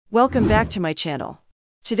Welcome back to my channel.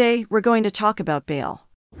 Today, we're going to talk about bail.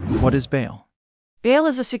 What is bail? Bail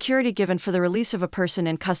is a security given for the release of a person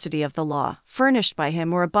in custody of the law, furnished by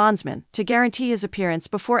him or a bondsman, to guarantee his appearance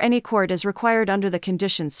before any court is required under the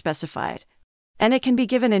conditions specified. And it can be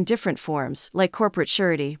given in different forms, like corporate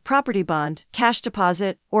surety, property bond, cash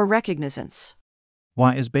deposit, or recognizance.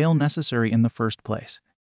 Why is bail necessary in the first place?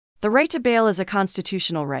 The right to bail is a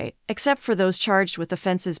constitutional right, except for those charged with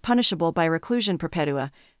offenses punishable by reclusion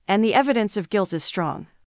perpetua, and the evidence of guilt is strong.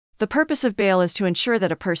 The purpose of bail is to ensure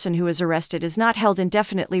that a person who is arrested is not held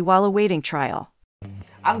indefinitely while awaiting trial.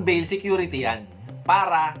 Ang bail security yan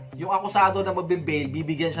para yung akusado na magbe-bail,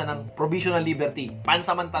 bibigyan siya ng provisional liberty,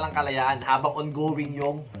 pansamantalang kalayaan habang ongoing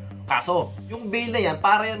yung kaso. Yung bail na yan,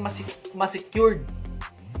 para yan ma-secured.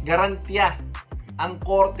 Garantiya ang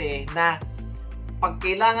korte na pag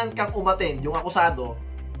kailangan kang umattend yung akusado,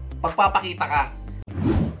 pagpapakita ka.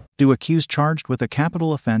 Do accused charged with a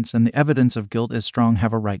capital offense and the evidence of guilt is strong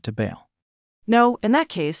have a right to bail? No, in that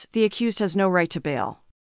case, the accused has no right to bail.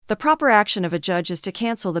 The proper action of a judge is to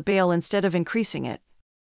cancel the bail instead of increasing it.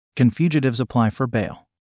 Can fugitives apply for bail?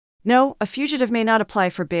 No, a fugitive may not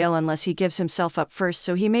apply for bail unless he gives himself up first,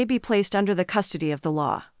 so he may be placed under the custody of the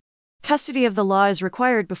law. Custody of the law is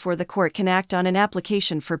required before the court can act on an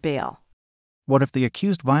application for bail. What if the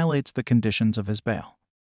accused violates the conditions of his bail?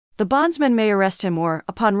 The bondsman may arrest him or,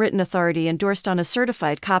 upon written authority endorsed on a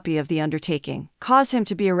certified copy of the undertaking, cause him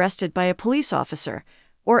to be arrested by a police officer,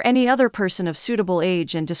 or any other person of suitable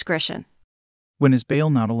age and discretion. When is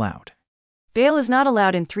bail not allowed? Bail is not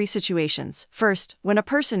allowed in 3 situations. First, when a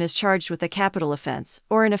person is charged with a capital offense,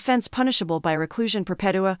 or an offense punishable by reclusion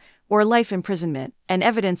perpetua, or life imprisonment, and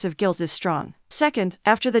evidence of guilt is strong. Second,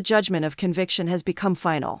 after the judgment of conviction has become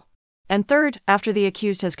final. And third, after the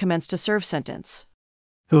accused has commenced to serve sentence.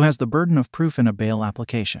 Who has the burden of proof in a bail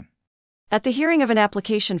application? At the hearing of an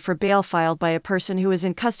application for bail filed by a person who is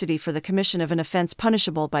in custody for the commission of an offense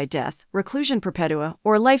punishable by death, reclusion perpetua,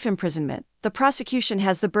 or life imprisonment, the prosecution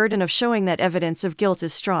has the burden of showing that evidence of guilt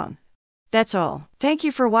is strong. That's all. Thank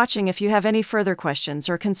you for watching. If you have any further questions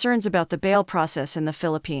or concerns about the bail process in the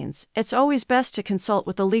Philippines, it's always best to consult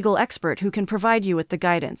with a legal expert who can provide you with the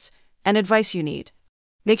guidance and advice you need.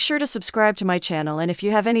 Make sure to subscribe to my channel, and if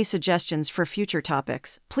you have any suggestions for future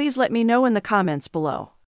topics, please let me know in the comments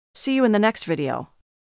below. See you in the next video.